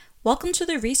Welcome to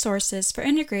the Resources for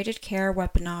Integrated Care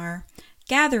webinar,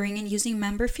 Gathering and Using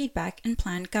Member Feedback in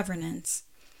Plan Governance.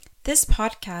 This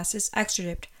podcast is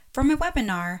excerpted from a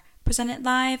webinar presented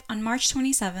live on March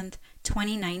 27th,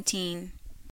 2019.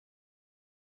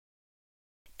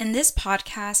 In this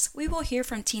podcast, we will hear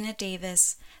from Tina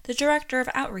Davis, the Director of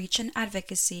Outreach and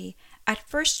Advocacy at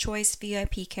First Choice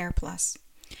VIP Care Plus.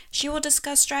 She will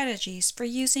discuss strategies for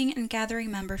using and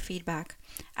gathering member feedback,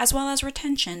 as well as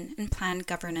retention and plan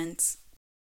governance.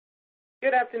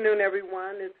 Good afternoon,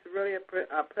 everyone. It's really a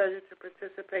pleasure to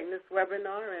participate in this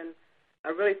webinar, and I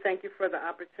really thank you for the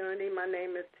opportunity. My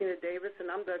name is Tina Davis, and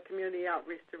I'm the Community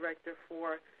Outreach Director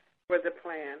for the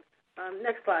plan.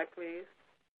 Next slide, please.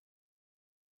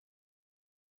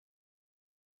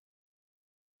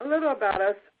 A little about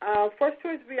us. First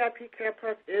Choice VIP Care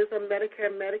Plus is a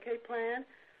Medicare/Medicaid plan.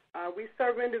 We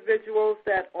serve individuals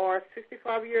that are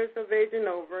 65 years of age and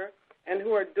over and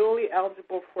who are duly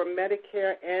eligible for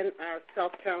Medicare and our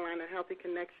South Carolina Healthy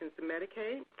Connections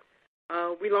Medicaid.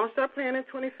 We launched our plan in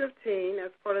 2015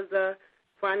 as part of the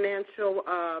financial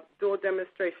dual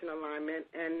demonstration alignment,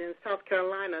 and in South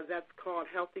Carolina, that's called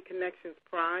Healthy Connections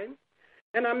Prime.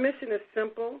 And our mission is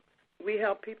simple. We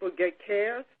help people get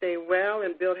care, stay well,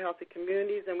 and build healthy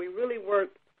communities, and we really work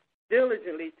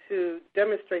diligently to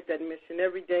demonstrate that mission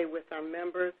every day with our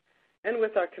members and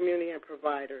with our community and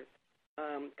providers.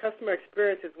 Customer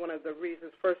experience is one of the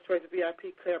reasons First Choice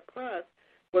VIP Care Plus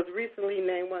was recently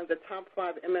named one of the top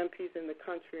 5 MMPs in the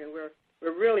country, and we're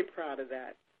really proud of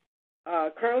that.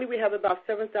 Currently, we have about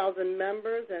 7,000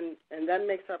 members, and that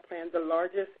makes our plan the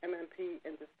largest MMP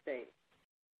in the state.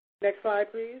 Next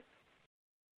slide, please.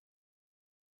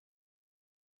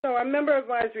 So our Member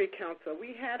Advisory Council,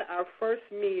 we had our first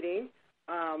meeting.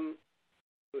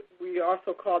 We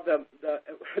also called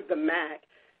the MAC,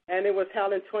 and it was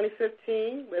held in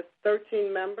 2015 with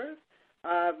 13 members.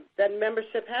 That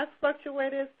membership has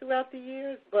fluctuated throughout the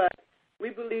years, but we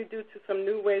believe due to some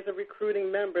new ways of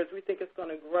recruiting members, we think it's going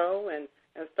to grow and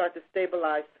start to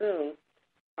stabilize soon.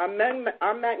 Our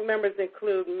MAC members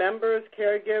include members,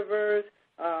 caregivers,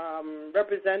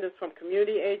 representatives from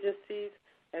community agencies,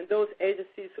 and those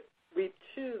agencies we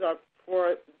choose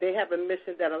they have a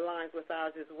mission that aligns with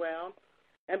ours as well.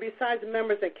 And besides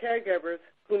members and caregivers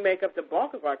who make up the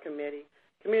bulk of our committee,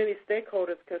 community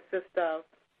stakeholders consist of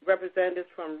representatives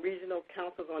from regional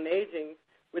councils on aging,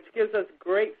 which gives us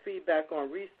great feedback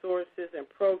on resources and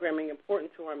programming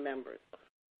important to our members.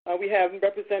 We have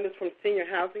representatives from senior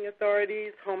housing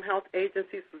authorities, home health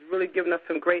agencies, who's really given us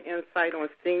some great insight on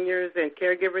seniors and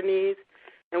caregiver needs.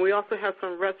 And we also have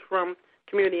some reps from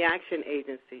community action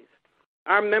agencies.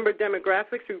 Our member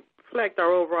demographics reflect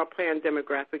our overall plan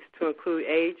demographics to include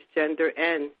age, gender,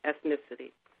 and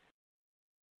ethnicity.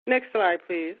 Next slide,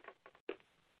 please.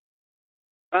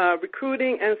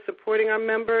 Recruiting and supporting our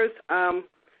members.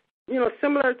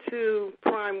 Similar to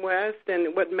Prime West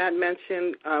and what Matt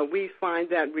mentioned, we find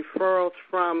that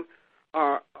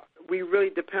we really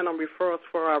depend on referrals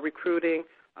for our recruiting.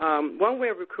 One way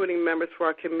of recruiting members for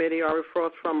our committee are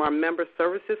referrals from our member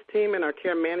services team and our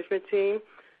care management team.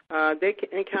 They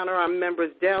encounter our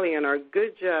members daily and are a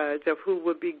good judge of who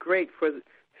would be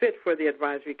fit for the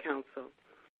advisory council.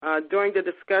 During the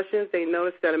discussions, they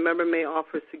notice that a member may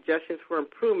offer suggestions for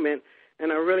improvement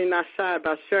and are really not shy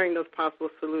about sharing those possible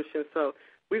solutions. So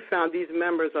we found these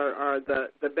members are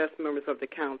the best members of the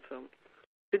council.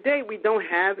 Today, we don't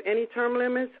have any term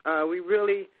limits. We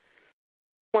really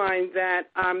find that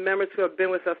our members who have been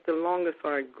with us the longest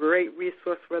are a great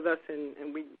resource with us,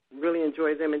 and we really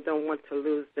enjoy them and don't want to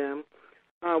lose them.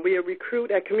 We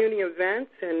recruit at community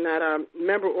events and at our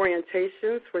member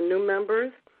orientations for new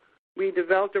members. We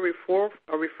developed a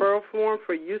referral form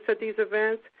for use at these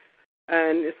events,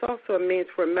 and it's also a means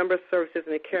for member services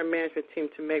and the care management team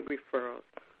to make referrals.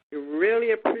 We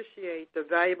really appreciate the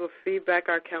valuable feedback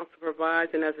our council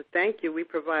provides, and as a thank you, we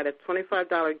provide a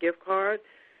 $25 gift card,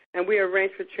 and we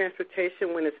arrange for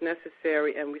transportation when it's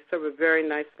necessary, and we serve a very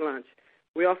nice lunch.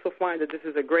 We also find that this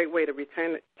is a great way to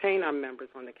retain our members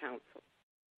on the council.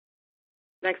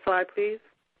 Next slide, please.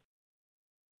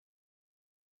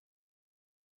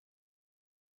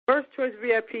 First Choice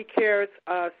VIP Care's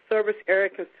service area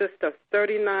consists of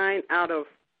 39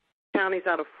 counties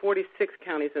out of 46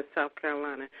 counties in South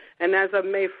Carolina. And as of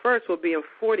May 1st, we'll be in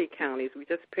 40 counties. We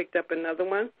just picked up another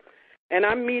one. And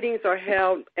our meetings are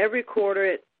held every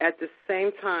quarter at the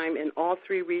same time in all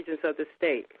 3 regions of the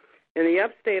state. In the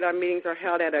upstate, our meetings are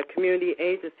held at a community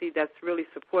agency that's really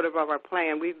supportive of our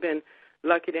plan. We've been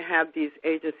lucky to have these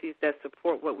agencies that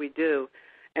support what we do.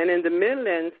 And in the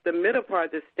Midlands, the middle part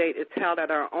of the state, it's held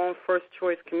at our own First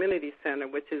Choice Community Center,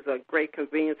 which is a great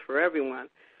convenience for everyone.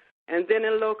 And then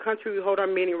in Low Country, we hold our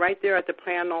meeting right there at the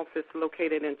plan office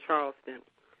located in Charleston.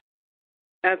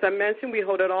 As I mentioned, we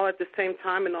hold it all at the same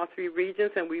time in all three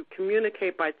regions, and we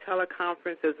communicate by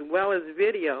teleconference as well as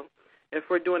video if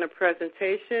we're doing a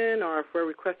presentation or if we're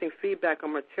requesting feedback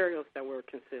on materials that we're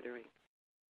considering.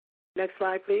 Next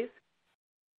slide, please.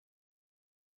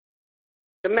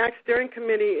 The MAC Steering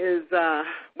Committee is,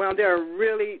 they're a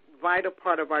really vital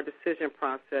part of our decision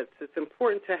process. It's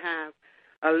important to have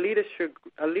a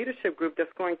leadership group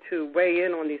that's going to weigh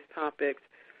in on these topics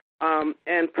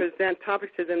and present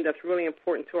topics to them that's really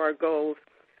important to our goals,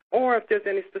 or if there's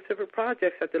any specific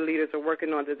projects that the leaders are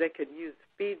working on that they could use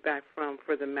feedback from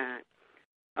for the MAC.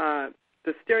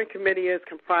 The steering committee is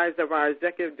comprised of our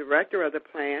executive director of the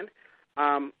plan,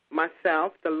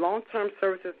 myself, the long-term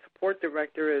services support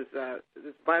director is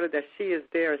vital that she is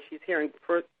there. She's hearing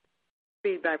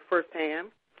feedback firsthand.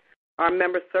 Our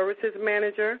member services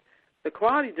manager, the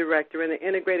quality director, and the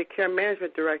integrated care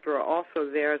management director are also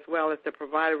there, as well as the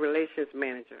provider relations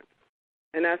manager.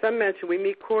 And as I mentioned, we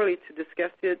meet quarterly to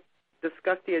discuss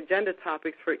the agenda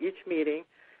topics for each meeting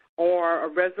or a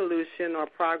resolution or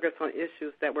progress on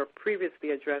issues that were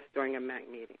previously addressed during a MAC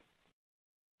meeting.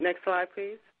 Next slide,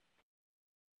 please.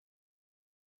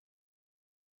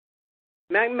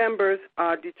 MAC members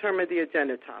determine the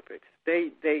agenda topics.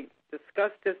 They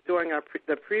discussed this during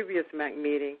the previous MAC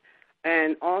meeting,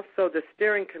 and also the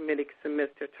steering committee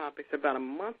submits their topics about a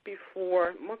month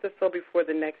or so before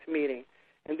the next meeting.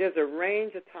 And there's a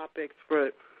range of topics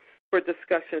for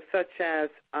discussion, such as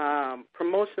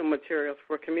promotional materials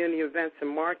for community events and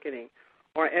marketing,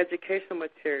 or educational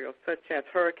materials such as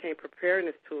Hurricane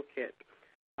Preparedness Toolkit.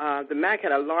 The MAC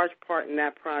had a large part in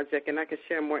that project, and I can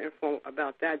share more info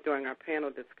about that during our panel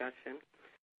discussion.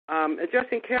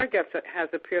 Addressing care gaps has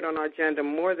appeared on our agenda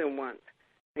more than once.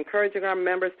 Encouraging our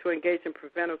members to engage in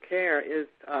preventive care is,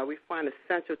 we find,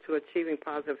 essential to achieving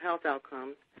positive health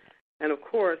outcomes. And, of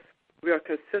course, we are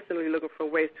consistently looking for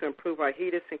ways to improve our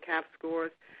HEDIS and CAP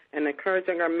scores, and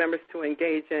encouraging our members to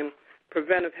engage in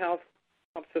preventive health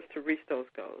helps us to reach those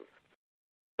goals.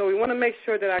 So we want to make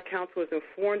sure that our council is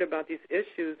informed about these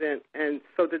issues and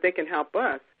so that they can help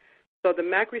us. So the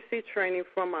MAC received training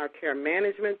from our care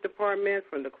management department,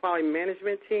 from the quality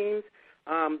management teams.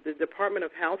 The Department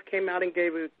of Health came out and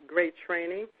gave a great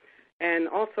training, and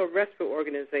also RESPA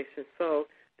organizations. So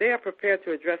they are prepared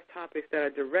to address topics that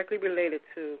are directly related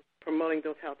to promoting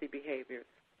those healthy behaviors.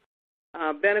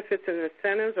 Benefits and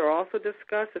incentives are also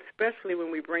discussed, especially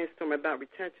when we brainstorm about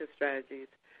retention strategies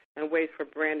and ways for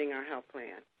branding our health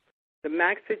plan. The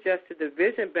MAC suggested the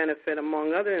vision benefit,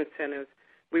 among other incentives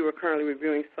we were currently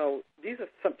reviewing. So these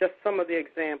are just some of the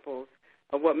examples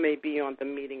of what may be on the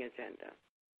meeting agenda.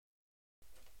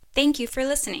 Thank you for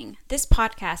listening. This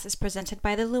podcast is presented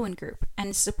by the Lewin Group and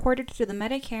is supported through the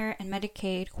Medicare and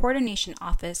Medicaid Coordination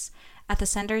Office at the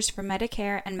Centers for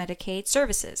Medicare and Medicaid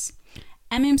Services.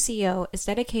 MMCO is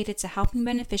dedicated to helping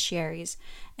beneficiaries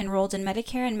enrolled in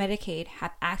Medicare and Medicaid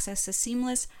have access to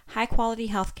seamless, high-quality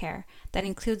health care that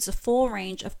includes a full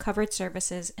range of covered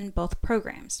services in both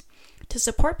programs. To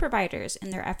support providers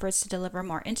in their efforts to deliver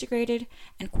more integrated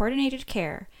and coordinated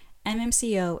care,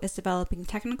 MMCO is developing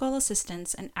technical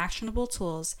assistance and actionable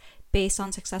tools based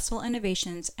on successful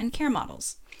innovations and care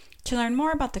models. To learn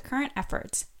more about the current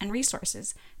efforts and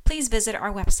resources, please visit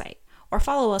our website or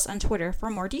follow us on Twitter for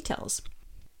more details.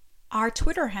 Our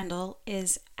Twitter handle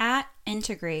is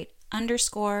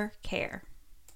 @integrate_care.